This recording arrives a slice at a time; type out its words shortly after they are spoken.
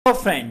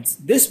Hello friends,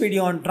 this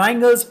video on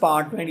triangles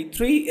part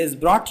 23 is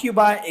brought to you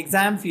by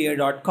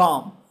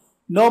examfear.com.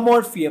 No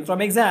more fear from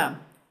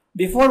exam.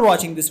 Before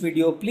watching this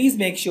video, please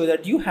make sure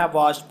that you have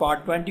watched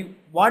part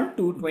 21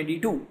 to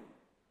 22.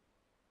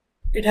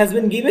 It has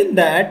been given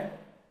that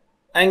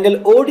angle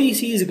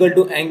ODC is equal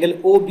to angle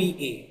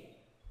OBA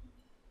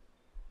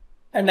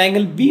and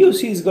angle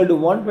BOC is equal to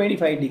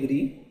 125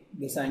 degree,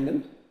 this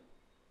angle.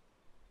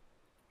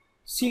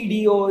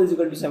 CDO is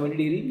equal to 70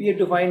 degree. We have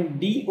to find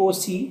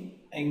DOC,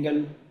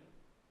 angle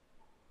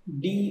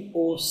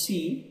DOC,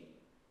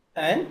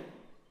 and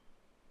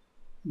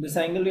this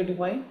angle we have to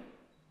find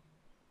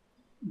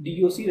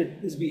DOC,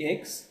 let this be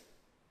X,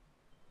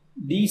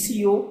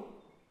 DCO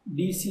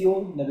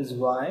that is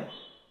Y,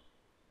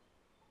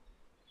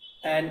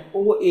 and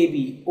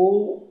OAB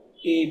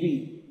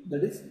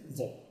that is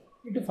Z.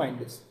 We have to find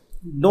this.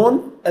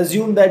 Don't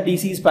assume that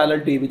DC is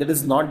parallel to AB, that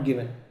is not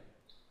given.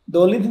 The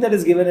only thing that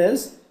is given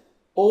is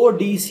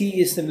ODC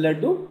is similar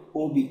to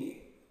OBA.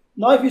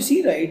 Now if you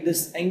see, right,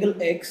 this angle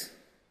X,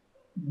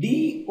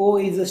 DO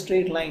is a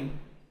straight line.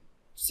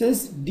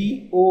 Since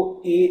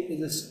DOA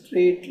is a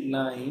straight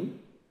line,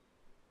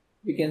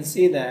 we can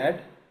say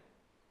that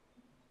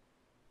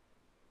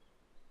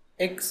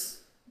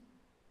X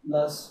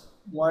plus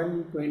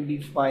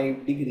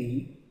 125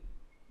 degree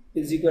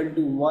is equal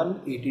to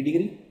 180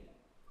 degree.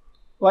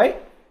 Why?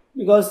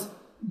 Because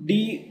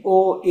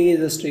DOA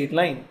is a straight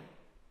line.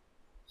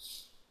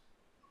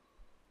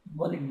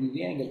 180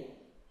 degree angle,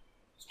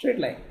 straight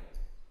line.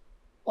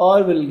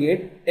 Or we'll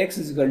get X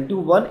is equal to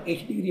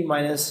 180 degree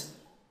minus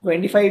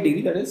 25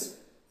 degree, that is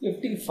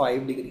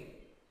 55 degree.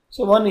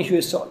 So one issue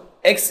is solved.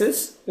 X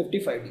is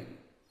 55 degree.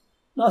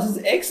 Now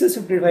since X is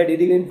 55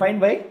 degree, we can find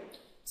by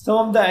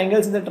sum of the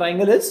angles in the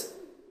triangle is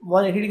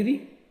 180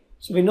 degree.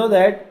 So we know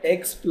that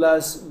X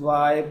plus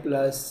Y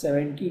plus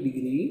 70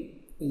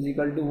 degree is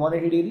equal to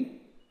 180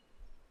 degree.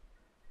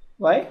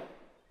 Why?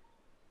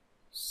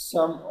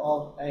 Sum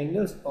of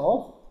angles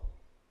of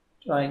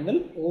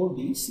triangle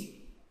ODC.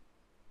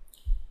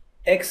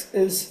 X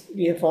is,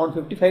 we have found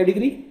 55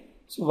 degree,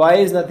 so Y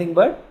is nothing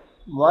but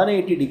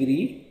 180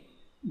 degree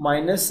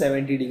minus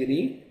 70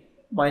 degree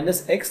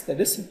minus X, that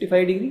is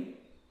 55 degree.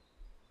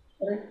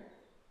 Correct?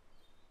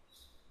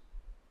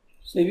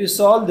 So if you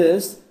solve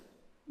this,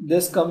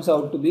 this comes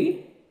out to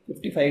be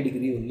 55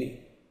 degree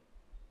only.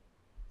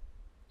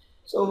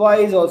 So Y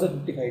is also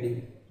 55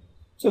 degree.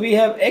 So we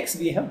have X,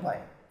 we have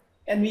Y,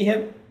 and we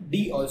have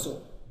D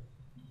also.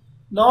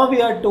 Now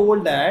we are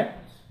told that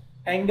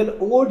angle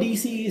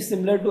ODC is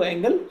similar to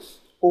angle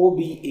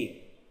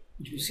OBA.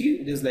 You see,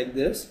 it is like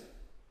this.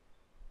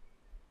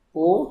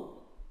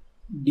 ODC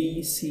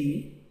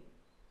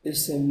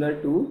is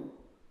similar to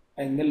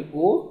angle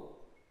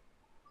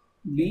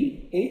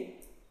OBA.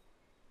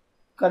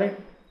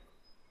 Correct?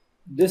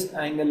 This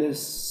angle is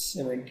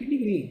 70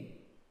 degree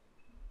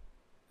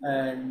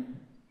and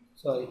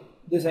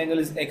this angle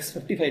is X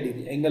 55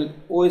 degree. Angle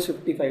O is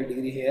 55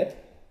 degree here.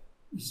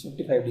 It's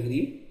 55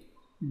 degree.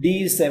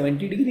 D is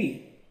 70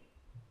 degree.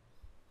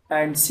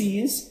 And C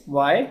is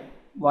Y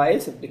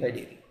is 55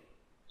 degree.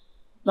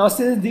 Now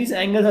since these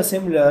angles are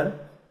similar,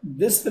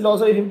 this will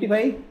also be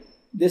 55,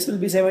 this will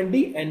be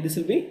 70, and this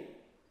will be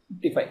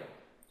 55.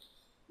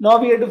 Now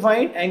we have to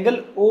find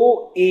angle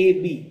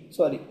OAB.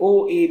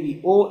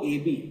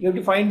 We have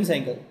to find this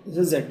angle. This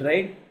is Z,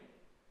 right?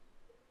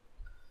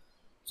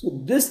 So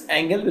this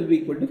angle will be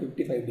equal to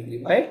 55 degree.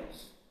 Why?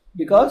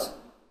 Because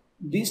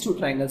these two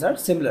triangles are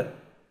similar.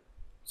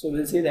 So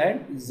we'll say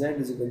that Z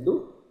is equal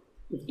to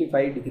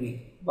 55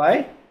 degree.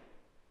 Why?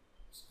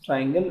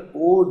 Triangle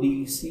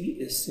ODC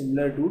is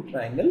similar to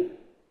triangle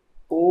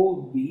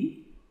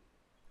OBA.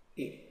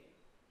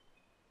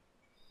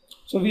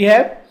 So we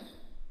have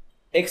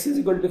X is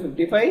equal to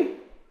 55,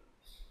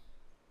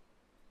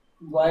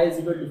 Y is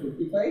equal to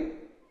 55,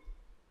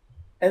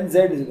 and Z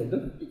is equal to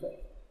 55.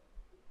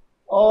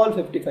 All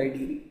 55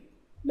 degree.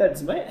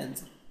 That's my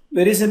answer.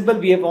 Very simple.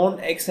 We have found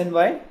X and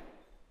Y,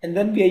 and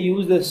then we have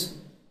used this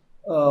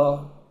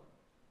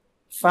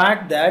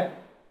fact that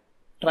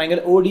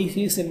triangle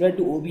ODC is similar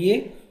to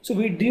OBA. So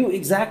we drew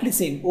exactly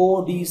same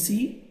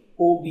ODC,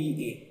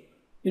 OBA.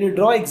 When you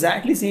draw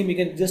exactly same, you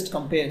can just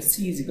compare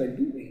C is equal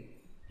to A.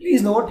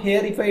 Please note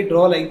here, if I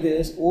draw like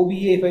this,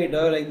 OBA, if I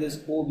draw like this,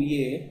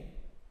 OBA,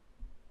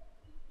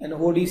 and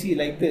ODC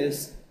like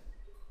this,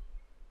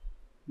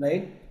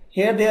 right?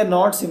 Here they are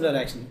not similar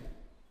actually.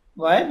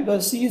 Why?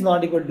 Because C is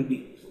not equal to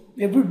B.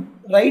 We have to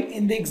write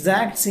in the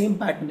exact same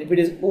pattern. If it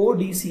is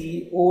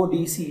ODC,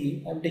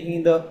 ODC, I am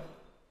taking the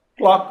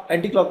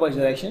anti-clockwise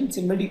direction.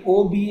 Similarly,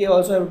 OBA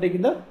also I have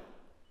taken the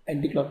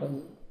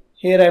anti-clockwise.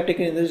 Here I have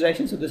taken in this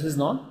direction, so this is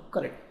not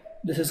correct.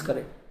 This is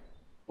correct.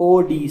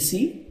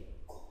 ODC,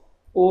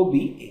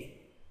 OBA.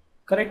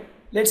 Correct.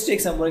 Let's take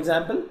some more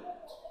example.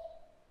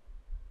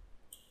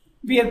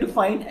 We have to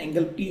find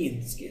angle P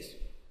in this case.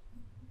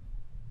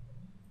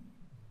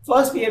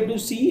 First, we have to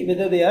see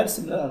whether they are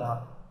similar or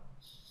not.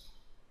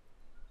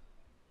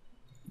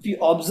 If you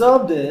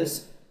observe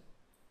this,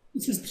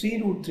 this is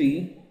 3 root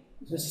 3,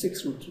 this is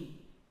 6 root 3,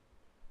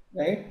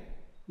 right?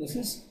 This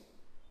is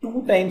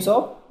 2 times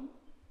of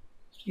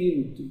 3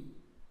 root 3.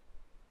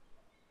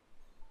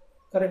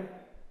 Correct?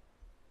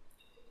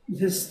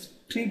 This is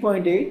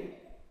 3.8.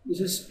 This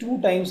is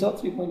 2 times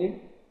of 3.8.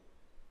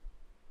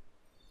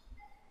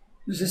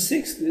 This is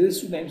 6. This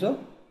is 2 times of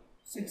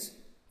 6.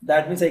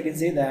 That means I can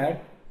say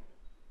that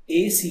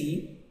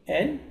AC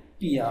and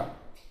PR,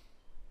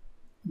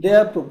 they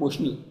are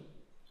proportional.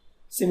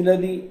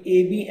 Similarly,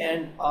 AB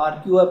and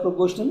RQ are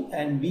proportional,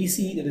 and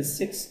BC, that is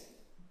 6,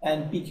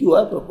 and PQ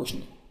are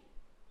proportional.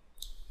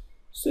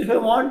 So if I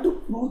want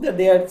to prove that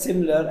they are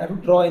similar, I have to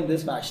draw in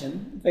this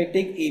fashion. If I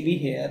take AB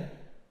here,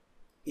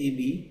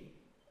 AB,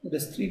 that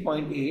is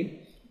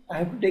 3.8, I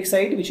have to take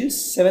side which is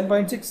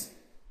 7.6,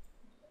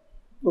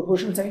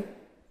 proportional side.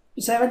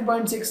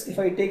 7.6, if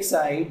I take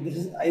side, this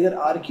is either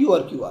RQ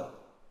or QR,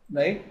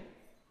 right?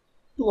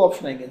 Two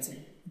options I can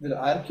say, either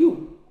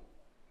RQ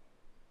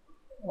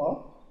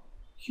or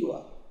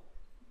QR.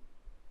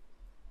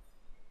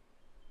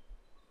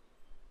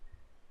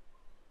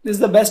 This is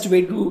the best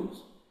way to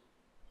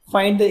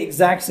find the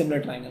exact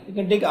similar triangle. You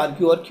can take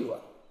RQ or QR.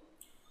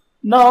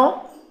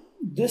 Now,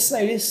 this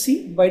side is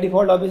C by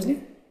default,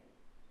 obviously.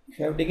 If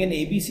you have taken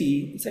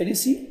ABC, this side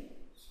is C.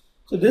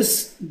 So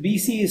this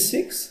BC is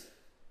 6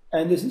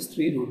 and this is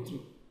 3 root 3.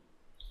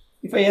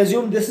 If I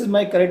assume this is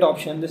my correct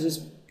option, this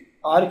is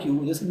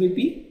RQ, this will be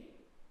P.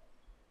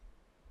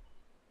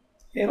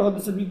 Here also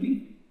this will be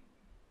P.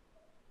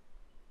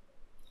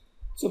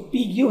 So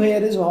PQ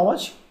here is how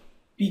much?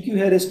 PQ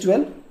here is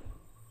 12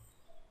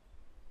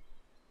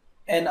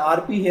 and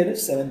RP here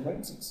is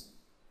 7.6.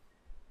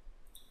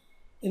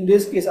 In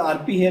this case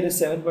RP here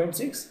is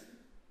 7.6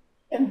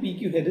 and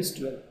PQ here is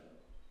 12.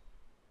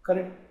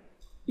 Correct?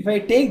 If I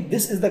take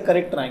this is the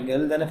correct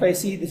triangle, then if I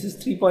see this is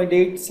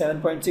 3.8,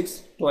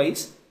 7.6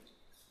 twice,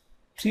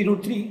 3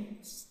 root 3,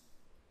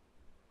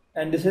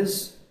 and this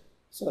is,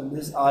 sorry,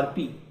 this is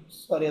RP.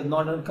 Sorry, I have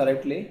not done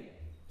correctly.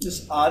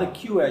 This is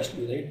RQ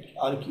actually, right?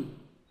 RQ.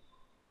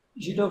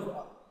 Sheet of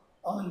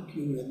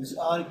RQ, this is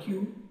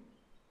RQ,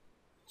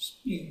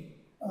 P,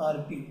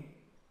 RP.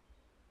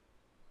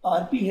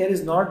 RP here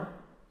is not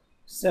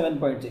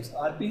 7.6.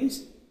 RP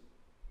is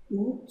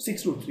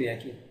 6 root 3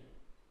 actually.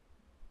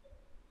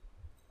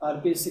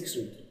 RP is 6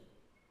 root 3.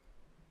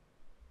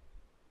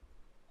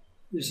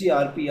 You see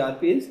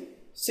RP is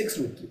 6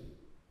 root 3.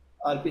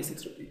 RP is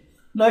 6 root 3.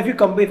 Now if you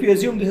compare, if you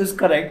assume this is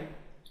correct,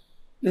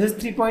 this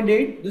is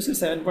 3.8, this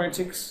is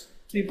 7.6.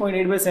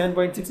 3.8 by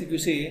 7.6, if you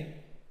say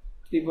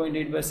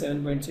 3.8 by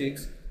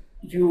 7.6,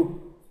 if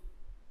you,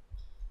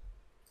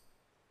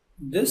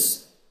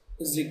 this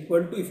is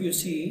equal to, if you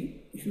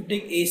see, if you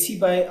take AC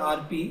by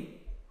RP,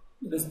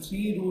 that is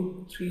 3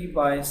 root 3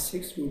 by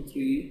 6 root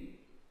 3.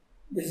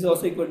 This is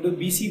also equal to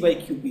BC by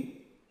QP,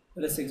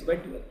 that is 6 by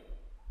 12.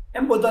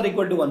 And both are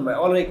equal to 1 by,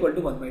 all are equal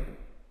to 1 by 2.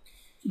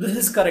 So this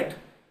is correct.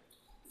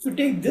 If you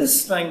take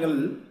this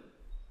triangle,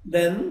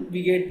 then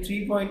we get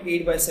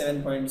 3.8 by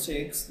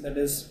 7.6, that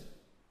is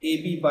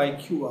AB by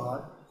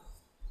QR,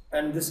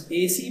 and this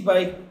AC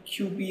by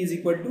QP is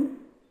equal to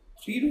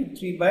 3 root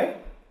 3 by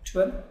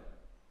 12,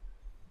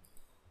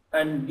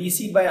 and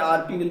BC by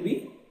RP will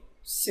be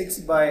 6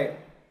 by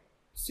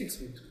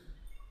 6 root 3.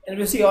 And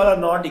we see all are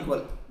not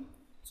equal.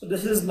 So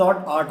this is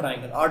not our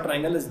triangle. Our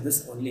triangle is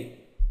this only.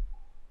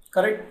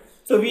 Correct?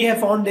 So we have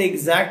found the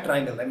exact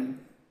triangle. I mean,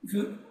 if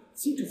you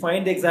see, to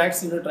find the exact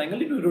similar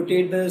triangle, if you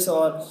rotate this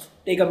or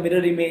take a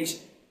mirror image,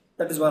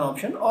 that is one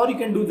option. Or you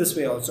can do this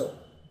way also,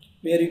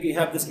 where you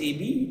have this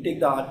AB, you take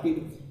the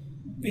RP,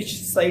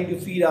 which side you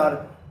feel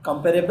are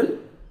comparable,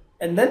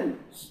 and then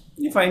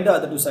you find the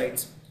other two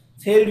sides.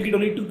 Here you will get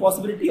only two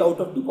possibility. Out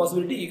of two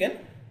possibility, you can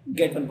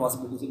get one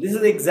possibility. So this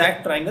is the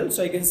exact triangle.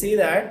 So I can say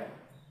that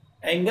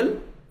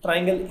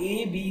triangle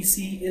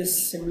ABC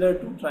is similar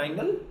to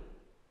triangle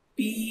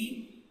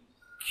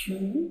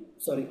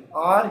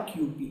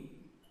RQP.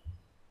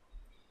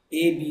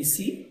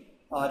 ABC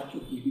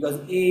RQP, because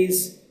A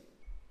is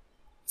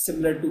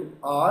similar to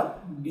R,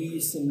 B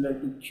is similar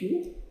to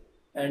Q,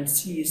 and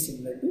C is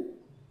similar to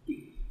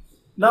P.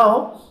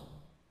 Now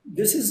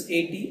this is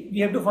 80. We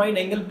have to find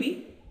angle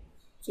P.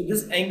 So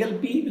this angle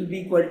P will be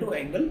equal to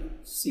angle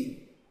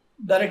C.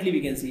 Directly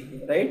we can see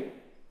here, right?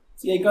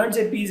 See, I can't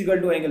say P is equal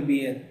to angle B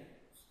here.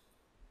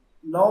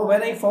 Now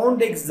when I found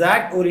the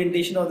exact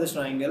orientation of this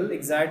triangle,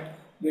 exact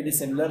way it is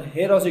similar,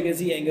 here also you can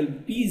see angle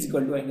P is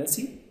equal to angle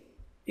C.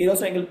 Here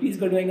also angle P is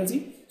equal to angle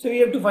C. So we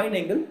have to find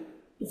angle.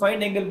 To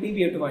find angle P,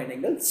 we have to find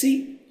angle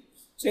C.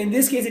 So in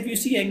this case, if you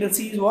see angle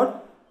C is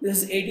what?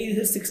 This is 80,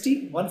 this is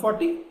 60,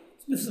 140.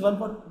 So this is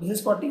 140, this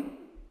is 40.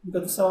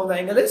 Because the sum of the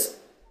angle is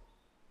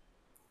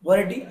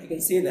 180. I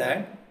can say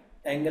that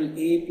angle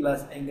A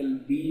plus angle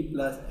B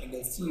plus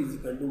angle C is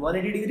equal to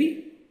 180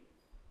 degree,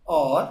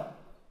 or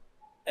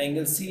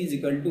angle C is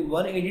equal to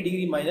 180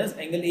 degree minus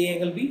angle A,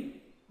 angle B.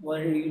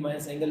 180 degree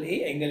minus angle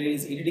A, angle A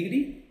is 80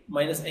 degree,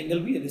 minus angle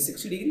B, that is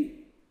 60 degree.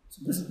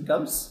 So this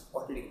becomes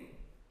 40 degree.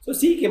 So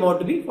C came out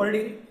to be 40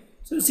 degree.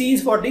 So C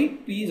is 40,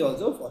 P is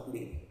also 40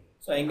 degree.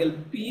 So angle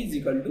P is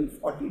equal to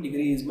 40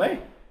 degree is my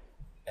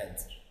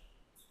answer.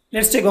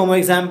 Let's take one more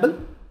example.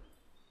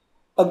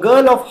 A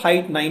girl of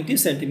height 90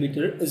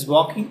 centimeter is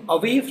walking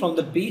away from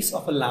the base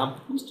of a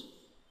lamp post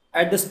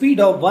at the speed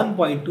of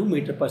 1.2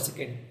 meter per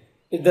second.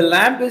 If the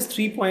lamp is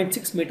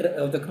 3.6 meter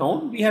above the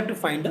ground, we have to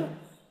find the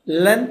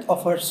length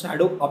of her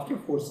shadow after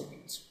 4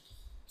 seconds.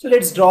 So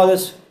let's draw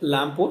this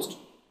lamp post.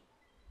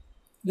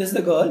 This is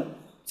the girl.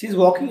 She is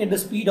walking at the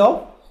speed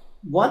of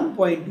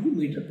 1.2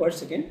 meter per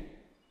second.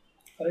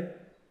 Correct?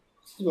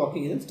 She is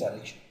walking in this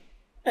direction.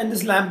 And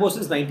this lamp post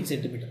is 90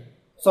 centimeter.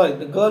 Sorry,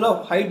 the girl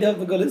of height of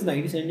the girl is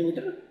 90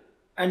 centimeter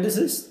and this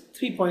is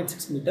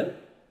 3.6 meter.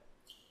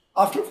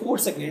 After 4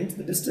 seconds,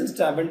 the distance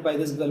traveled by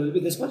this girl will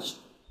be this much.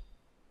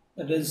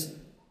 That is,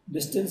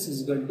 distance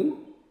is equal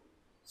to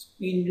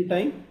speed into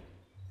time.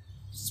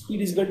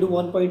 Speed is equal to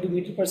 1.2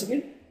 meter per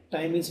second.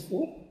 Time is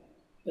 4.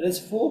 That is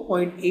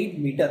 4.8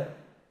 meter.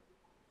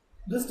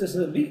 This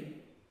distance will be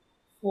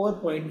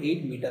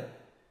 4.8 meter.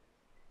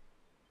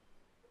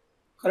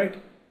 Correct?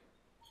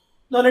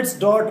 Now let's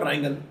draw a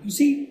triangle. You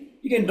see,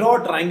 you can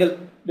draw a triangle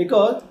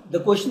because the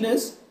question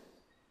is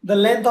the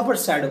length of her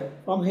shadow.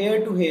 From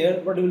here to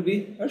here, what will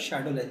be her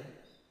shadow length?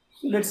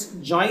 So let's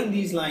join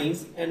these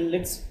lines and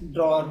let's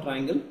draw a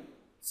triangle.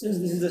 Since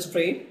this is a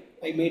straight,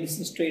 I made this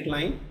a straight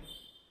line.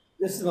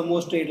 This is one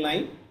more straight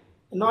line.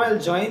 And now I'll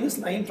join this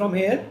line from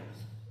here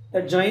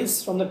that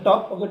joins from the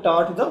top of the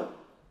tower to the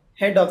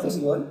head of this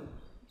girl.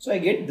 So I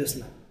get this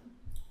line.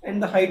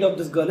 And the height of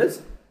this girl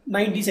is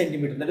 90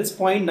 centimeter. That is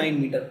 0.9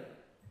 meter.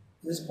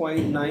 This is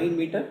 0.9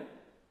 meter.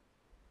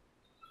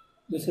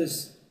 This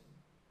is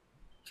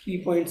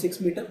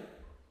 3.6 meter.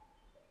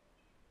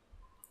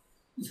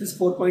 This is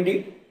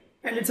 4.8.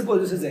 And let's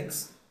suppose this is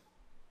x.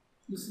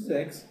 This is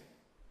x.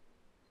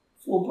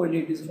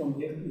 4.8 is from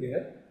here to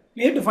here.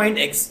 We have to find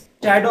x.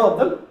 Shadow of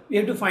the, we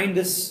have to find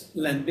this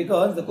length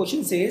because the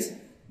question says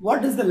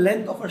what is the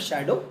length of a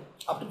shadow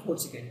after 4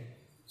 seconds.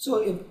 So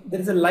if there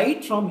is a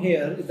light from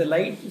here, if the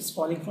light is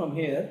falling from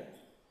here,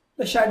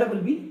 the shadow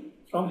will be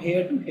from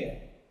here to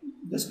here.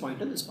 This point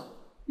to this point.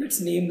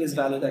 Let's name this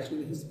value.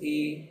 Actually, this is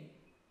A,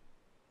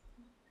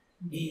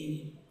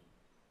 B,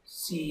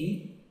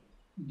 C,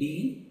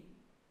 D,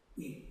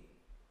 E.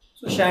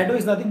 So shadow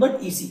is nothing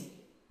but EC.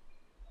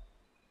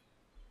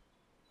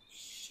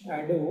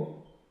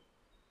 Shadow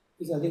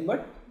is nothing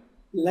but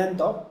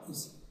length of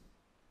EC.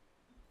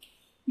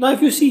 Now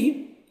if you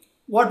see,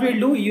 what we'll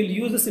do, you'll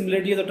use the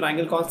similarity of the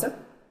triangle concept.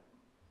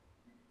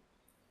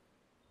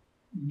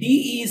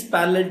 DE is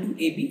parallel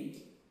to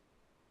AB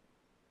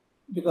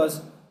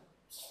because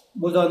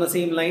both are on the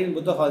same line,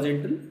 both are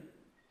horizontal.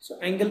 So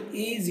angle A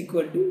is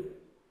equal to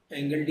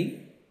angle D.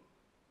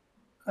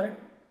 Correct?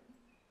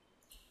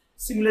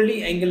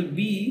 Similarly, angle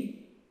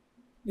B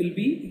will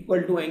be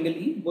equal to angle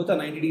E. Both are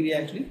 90 degree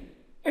actually.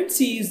 And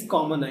C is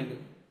common angle.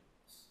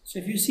 So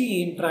if you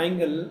see in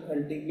triangle,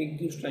 I'll make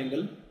this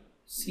triangle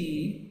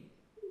C.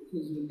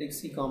 We'll take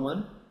C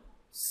common.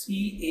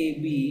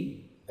 CAB,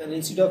 and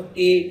instead of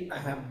A, I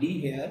have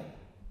D here,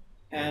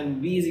 and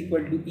B is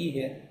equal to E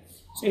here.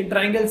 So in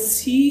triangle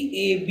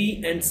CAB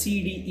and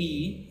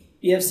CDE,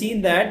 we have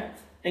seen that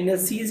angle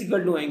C is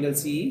equal to angle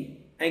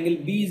C, angle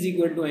B is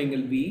equal to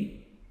angle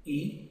B,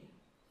 E,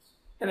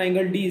 and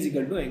angle D is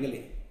equal to angle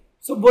A.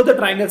 So both the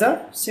triangles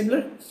are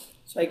similar.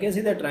 So I can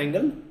say that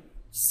triangle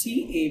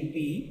CAB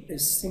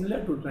is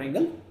similar to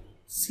triangle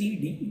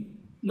CDE.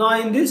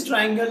 Now in this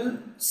triangle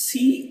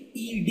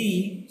CED,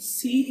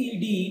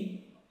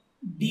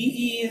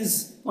 DE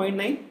is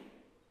 0.9,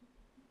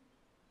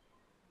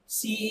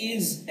 CE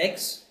is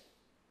x,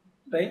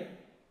 right?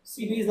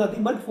 CB is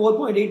nothing but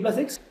 4.8 plus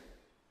x,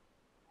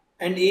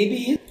 and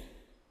AB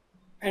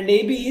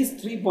is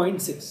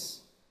 3.6.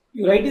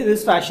 You write it in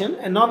this fashion,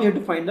 and now we have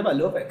to find the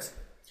value of x.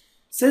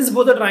 Since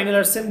both the triangles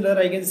are similar,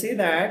 I can say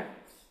that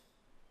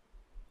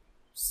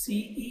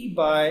CE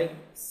by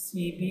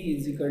CB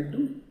is equal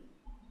to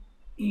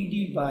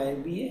ED by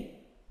BA,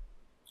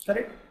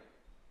 correct?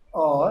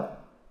 Or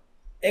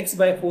x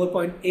by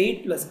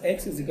 4.8 plus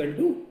x is equal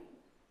to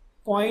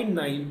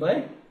 0.9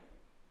 by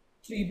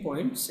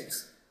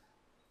 3.6.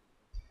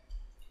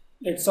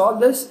 Let's solve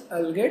this. I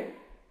will get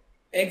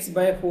x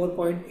by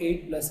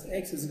 4.8 plus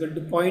x is equal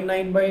to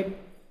 0.9 by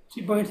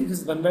 3.6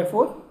 is 1 by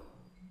 4,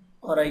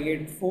 or I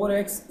get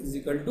 4x is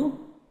equal to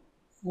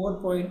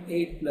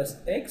 4.8 plus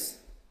x,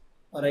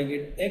 or I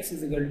get x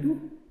is equal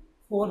to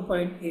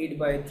 4.8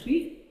 by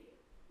 3,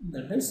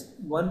 that is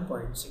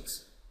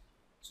 1.6.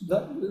 So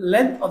the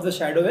length of the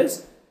shadow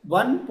is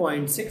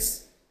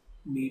 1.6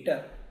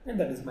 meter, and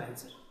that is my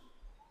answer.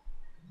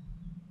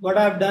 What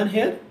I have done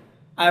here,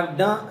 I have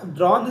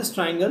drawn this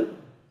triangle,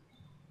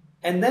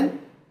 and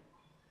then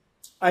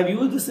I have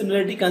used the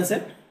similarity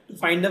concept to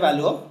find the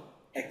value of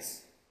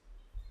x.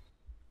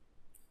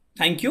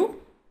 Thank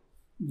you.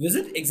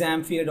 Visit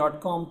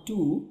examfear.com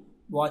to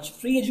watch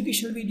free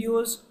educational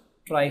videos,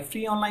 try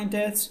free online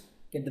tests,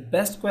 get the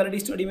best quality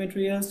study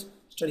materials,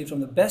 study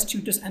from the best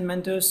tutors and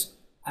mentors,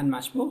 and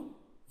much more.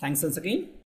 Thanks once again.